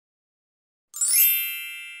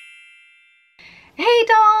Hey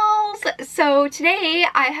dolls! So today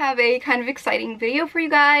I have a kind of exciting video for you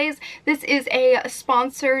guys. This is a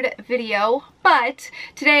sponsored video, but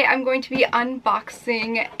today I'm going to be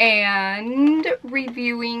unboxing and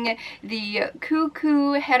reviewing the Kuu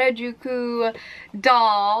Kuu Harajuku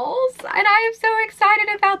dolls, and I am so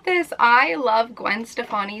excited about this. I love Gwen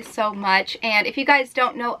Stefani so much, and if you guys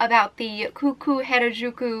don't know about the Kuu Kuu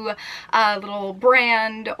Harajuku little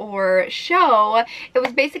brand or show, it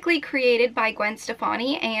was basically created by Gwen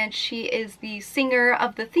Stefani, and she is the singer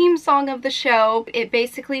of the theme song of the show. It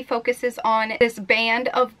basically focuses on this band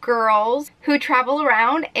of girls who travel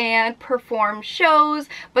around and perform shows,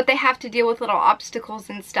 but they have to deal with little obstacles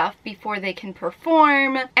and stuff before they can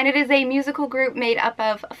perform. And it is a musical group made up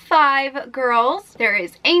of 5 girls. There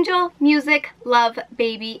is Angel, Music, Love,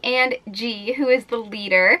 Baby, and G, who is the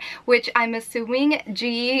leader, which I'm assuming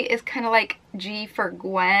G is kind of like G for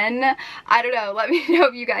Gwen. I don't know, let me know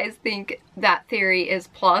if you guys think that theory is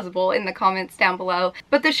plausible in the comments down below.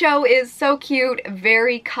 But the show is so cute,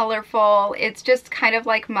 very colorful. It's just kind of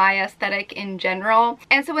like my aesthetic in general.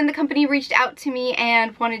 And so when the company reached out to me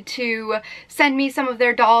and wanted to send me some of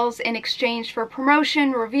their dolls in exchange for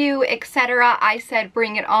promotion, review, etc., I said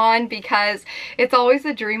bring it on, because it's always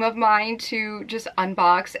a dream of mine to just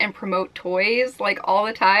unbox and promote toys like all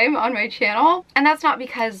the time on my channel. And that's not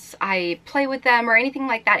because I play with them or anything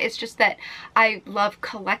like that. It's just that I love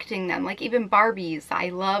collecting them. Like even Barbies, I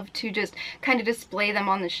love to just kind of display them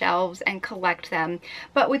on the shelves and collect them.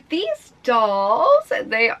 But with these dolls,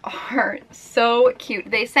 they are so cute.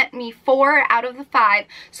 They sent me 4 out of the 5,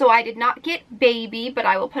 so I did not get Baby, but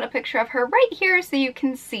I will put a picture of her right here so you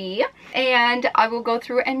can see. And I will go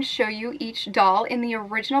through and show you each doll in the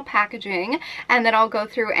original packaging, and then I'll go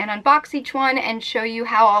through and unbox each one and show you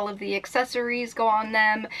how all of the accessories go on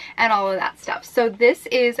them and all of that stuff. So this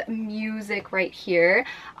is Music right here.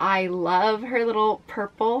 I love her little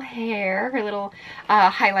purple hair, her little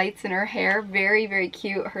highlights in her hair. Very, very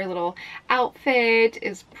cute. Her little outfit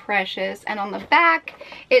is precious. And on the back,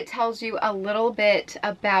 it tells you a little bit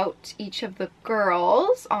about each of the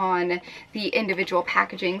girls on the individual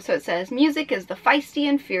packaging. So it says, Music is the feisty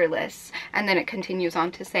and fearless. And then it continues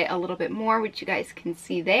on to say a little bit more, which you guys can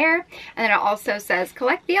see there. And then it also says,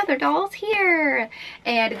 collect the other dolls here.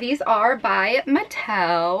 And these are by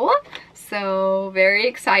Mattel. So very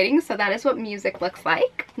exciting. So that is what Music looks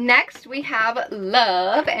like. Next we have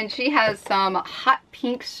Love, and she has some hot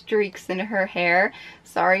pink streaks in her hair.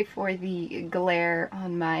 Sorry for the glare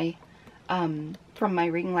on my from my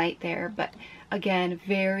ring light there, but again,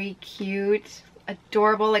 very cute,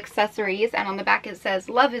 adorable accessories. And on the back it says,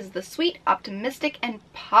 Love is the sweet, optimistic, and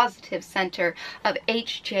positive center of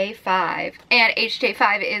HJ5. And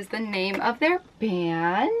HJ5 is the name of their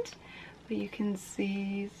band. You can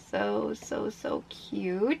see so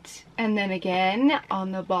cute. And then again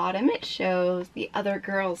on the bottom it shows the other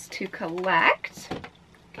girls to collect.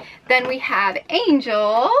 Then we have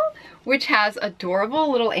Angel, which has adorable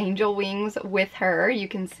little angel wings with her. You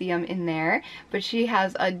can see them in there, but she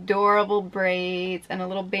has adorable braids and a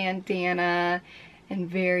little bandana and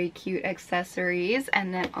very cute accessories.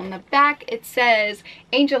 And then on the back it says,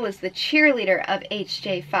 Angel is the cheerleader of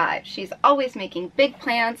HJ5. She's always making big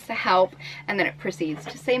plans to help. And then it proceeds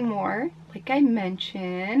to say more, like I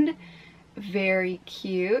mentioned. Very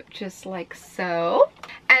cute, just like so.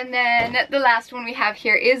 And then the last one we have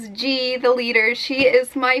here is G, the leader. She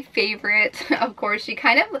is my favorite. Of course, she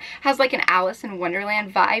kind of has like an Alice in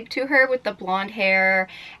Wonderland vibe to her, with the blonde hair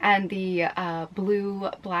and the blue,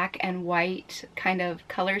 black, and white kind of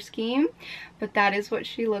color scheme. But that is what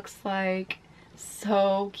she looks like.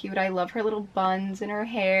 So cute. I love her little buns in her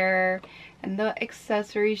hair, and the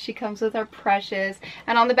accessories she comes with are precious.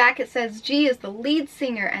 And on the back it says, G is the lead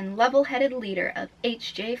singer and level-headed leader of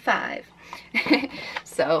HJ5.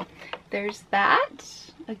 So there's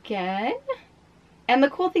that again. And the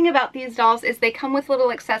cool thing about these dolls is they come with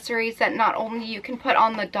little accessories that not only you can put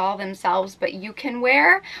on the doll themselves, but you can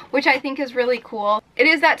wear, which I think is really cool. It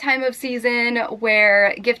is that time of season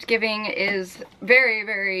where gift giving is very,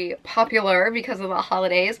 very popular because of the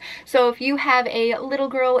holidays. So if you have a little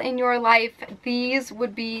girl in your life, these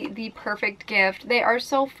would be the perfect gift. They are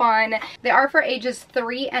so fun. They are for ages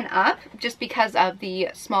 3 and up, just because of the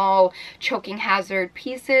small choking hazard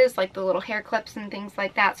pieces, like the little hair clips and things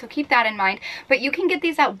like that. So keep that in mind. But you can get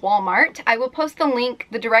these at Walmart. I will post the link,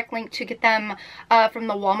 the direct link to get them from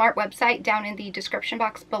the Walmart website down in the description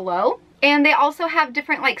box below. And they also have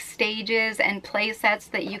different like stages and play sets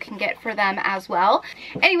that you can get for them as well.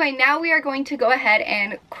 Anyway, now we are going to go ahead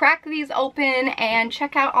and crack these open and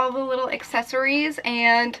check out all the little accessories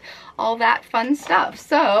and all that fun stuff.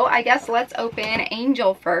 So I guess let's open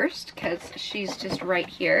Angel first because she's just right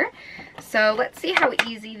here. So let's see how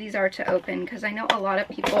easy these are to open, because I know a lot of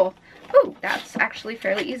people, oh, that's actually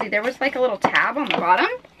fairly easy. There was like a little tab on the bottom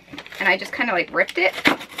and I just kind of like ripped it.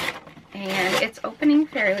 And it's opening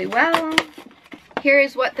fairly well. Here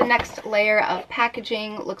is what the next layer of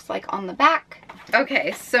packaging looks like on the back.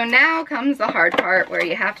 Okay, so now comes the hard part where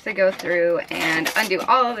you have to go through and undo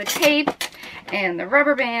all of the tape and the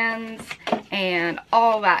rubber bands and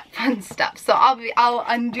all that fun stuff. So I'll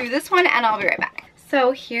undo this one and I'll be right back.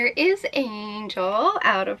 So here is Angel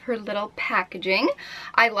out of her little packaging.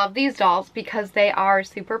 I love these dolls because they are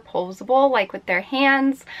super posable, like with their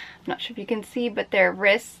hands. I'm not sure if you can see, but their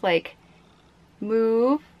wrists like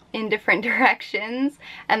move in different directions,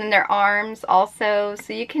 and then their arms also,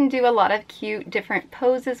 so you can do a lot of cute different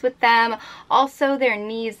poses with them. Also their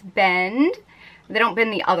knees bend. They don't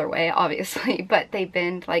bend the other way obviously, but they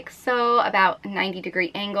bend like so, about a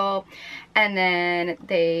 90-degree angle, and then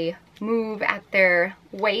they move at their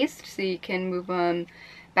waist, so you can move them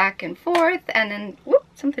back and forth. And then whoop,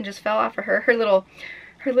 something just fell off of her. Her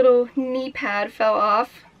little knee pad fell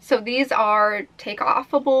off. So these are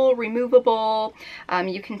take-offable, removable.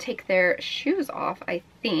 You can take their shoes off, I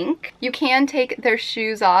think. You can take their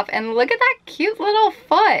shoes off, and look at that cute little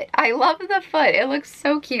foot. I love the foot. It looks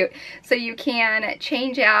so cute. So you can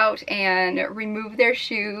change out and remove their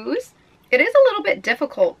shoes. It is a little bit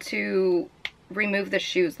difficult to remove the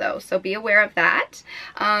shoes though, so be aware of that.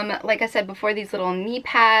 Like I said before, these little knee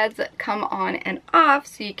pads come on and off,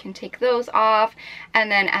 so you can take those off, and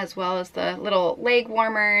then as well as the little leg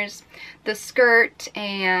warmers. The skirt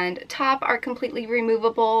and top are completely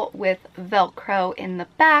removable with Velcro in the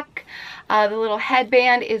back. The little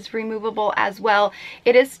headband is removable as well.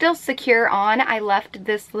 It is still secure on. I left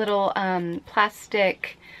this little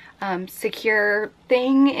plastic secure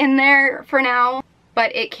thing in there for now,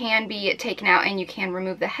 but it can be taken out and you can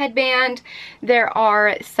remove the headband. There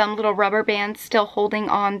are some little rubber bands still holding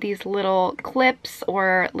on these little clips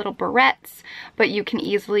or little barrettes, but you can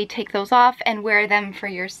easily take those off and wear them for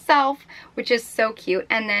yourself, which is so cute.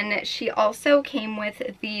 And then she also came with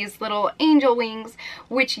these little angel wings,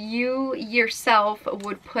 which you yourself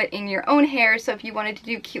would put in your own hair. So if you wanted to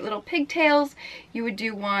do cute little pigtails, you would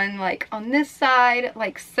do one like on this side,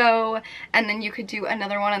 like so, and then you could do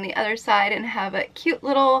another one on the other side and have a cute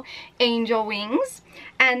little angel wings.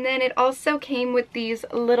 And then it also came with these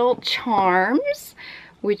little charms,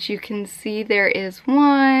 which you can see there is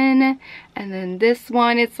one, and then this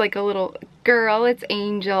one, it's like a little girl, it's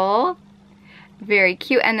Angel. Very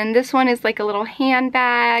cute. And then this one is like a little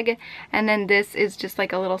handbag, and then this is just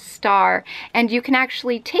like a little star. And you can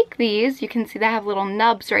actually take these, you can see they have little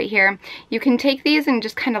nubs right here. You can take these and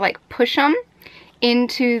just kind of like push them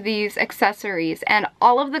into these accessories, and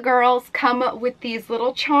all of the girls come with these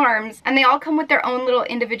little charms, and they all come with their own little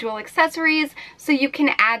individual accessories, so you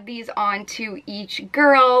can add these on to each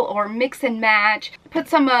girl or mix and match. Put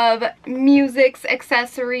some of Music's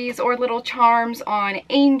accessories or little charms on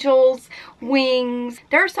Angel's wings.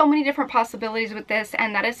 There are so many different possibilities with this,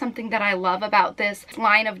 and that is something that I love about this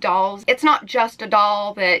line of dolls. It's not just a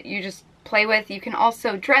doll that you just play with. You can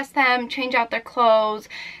also dress them, change out their clothes,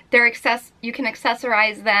 you can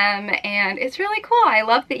accessorize them, and it's really cool. I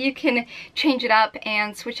love that you can change it up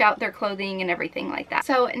and switch out their clothing and everything like that.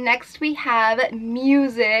 So next we have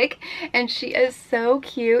Music, and she is so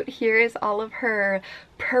cute. Here is all of her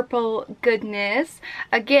purple goodness.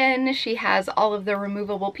 Again, she has all of the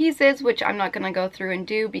removable pieces, which I'm not gonna go through and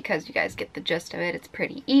do because you guys get the gist of it. It's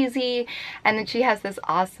pretty easy. And then she has this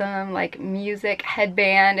awesome like Music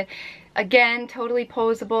headband. Again, totally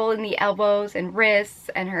posable in the elbows and wrists,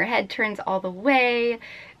 and her head turns all the way.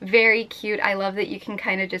 Very cute. I love that you can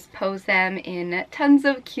kind of just pose them in tons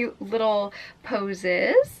of cute little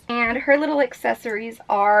poses. And her little accessories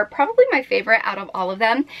are probably my favorite out of all of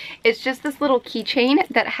them. It's just this little keychain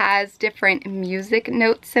that has different music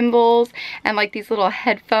note symbols and like these little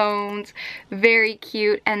headphones. Very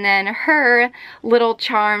cute. And then her little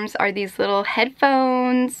charms are these little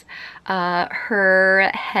headphones, her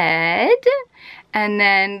head, and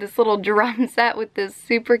then this little drum set with this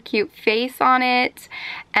super cute face on it,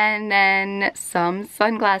 and then some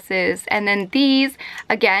sunglasses. And then these,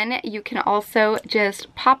 again, you can also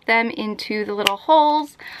just pop them into the little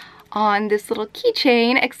holes on this little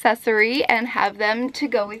keychain accessory and have them to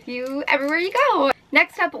go with you everywhere you go.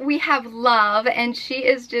 Next up we have Love, and she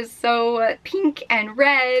is just so pink and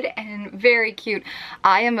red and very cute.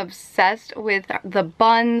 I am obsessed with the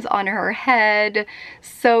buns on her head.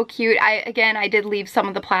 So cute. I did leave some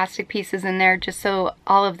of the plastic pieces in there just so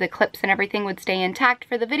all of the clips and everything would stay intact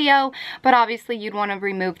for the video, but obviously you'd want to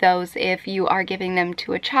remove those if you are giving them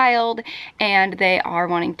to a child and they are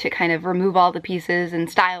wanting to kind of remove all the pieces and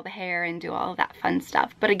style the hair and do all of that fun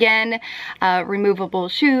stuff. But again, removable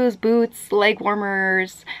shoes, boots, leg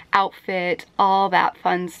warmers, outfit, all that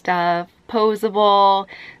fun stuff. Poseable,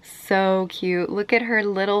 so cute. Look at her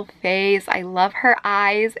little face. I love her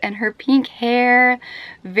eyes and her pink hair.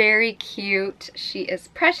 Very cute. She is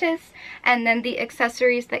precious. And then the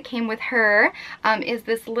accessories that came with her is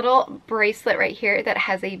this little bracelet right here that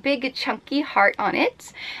has a big chunky heart on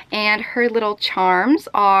it. And her little charms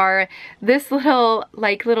are this little,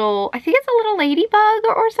 I think it's a little ladybug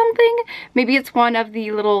or something. Maybe it's one of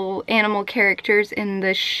the little animal characters in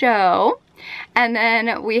the show. And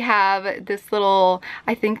then we have this little,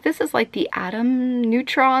 I think this is like the atom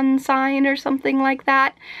neutron sign or something like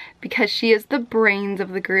that, because she is the brains of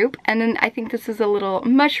the group. And then I think this is a little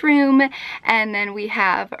mushroom. And then we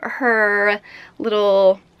have her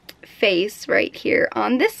little face right here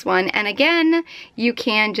on this one. And again, you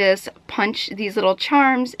can just punch these little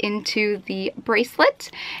charms into the bracelet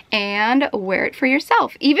and wear it for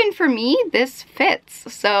yourself. Even for me, this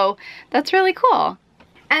fits. So that's really cool.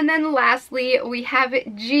 And then lastly, we have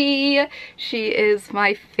G. She is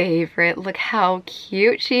my favorite. Look how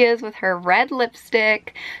cute she is with her red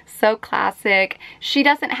lipstick. So classic. She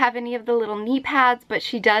doesn't have any of the little knee pads, but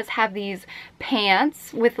she does have these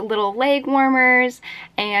pants with little leg warmers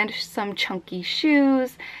and some chunky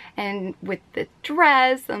shoes, and with the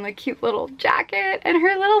dress and the cute little jacket and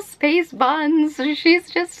her little space buns.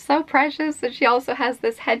 She's just so precious. And she also has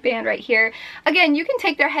this headband right here. Again, you can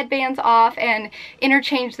take their headbands off and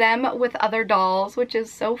interchange them with other dolls, which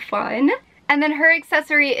is so fun. And then her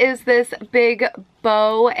accessory is this big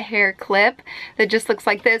bow hair clip that just looks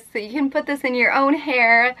like this. So you can put this in your own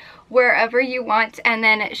hair wherever you want. And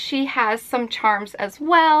then she has some charms as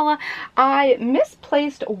well. I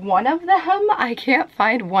misplaced one of them. I can't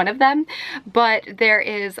find one of them, but there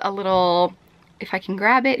is a little, if I can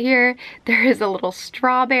grab it here, there is a little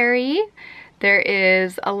strawberry. There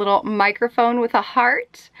is a little microphone with a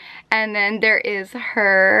heart. And then there is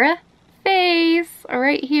her face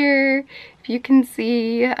right here. If you can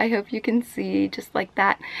see, I hope you can see, just like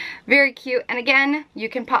that. Very cute. And again, you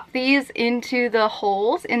can pop these into the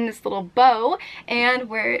holes in this little bow and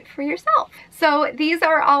wear it for yourself. So these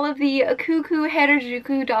are all of the Kuu Kuu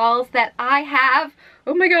Harajuku dolls that I have.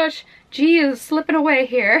 Oh my gosh, G is slipping away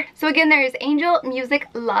here. So again, there is Angel, Music,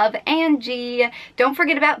 Love, and G. Don't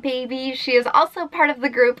forget about Baby. She is also part of the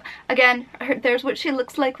group. Again, there's what she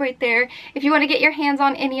looks like right there. If you want to get your hands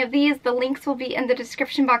on any of these, the links will be in the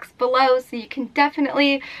description box below, so you can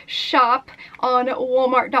definitely shop on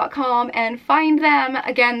Walmart.com and find them.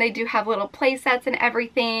 Again, they do have little play sets and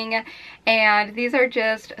everything, and these are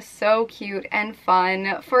just so cute and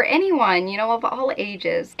fun for anyone, you know, of all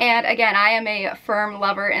ages. And again, I am a firm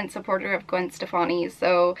lover and supporter of Gwen Stefani,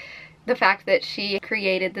 so the fact that she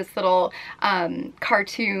created this little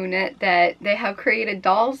cartoon that they have created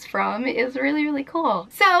dolls from is really, really cool.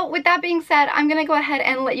 So with that being said, I'm gonna go ahead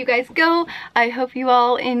and let you guys go. I hope you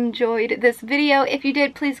all enjoyed this video. If you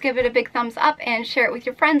did, please give it a big thumbs up and share it with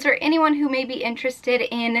your friends or anyone who may be interested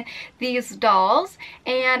in these dolls.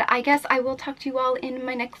 And I guess I will talk to you all in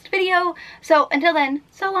my next video. So until then,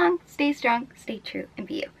 so long, stay strong, stay true, and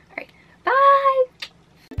be you. All right, bye!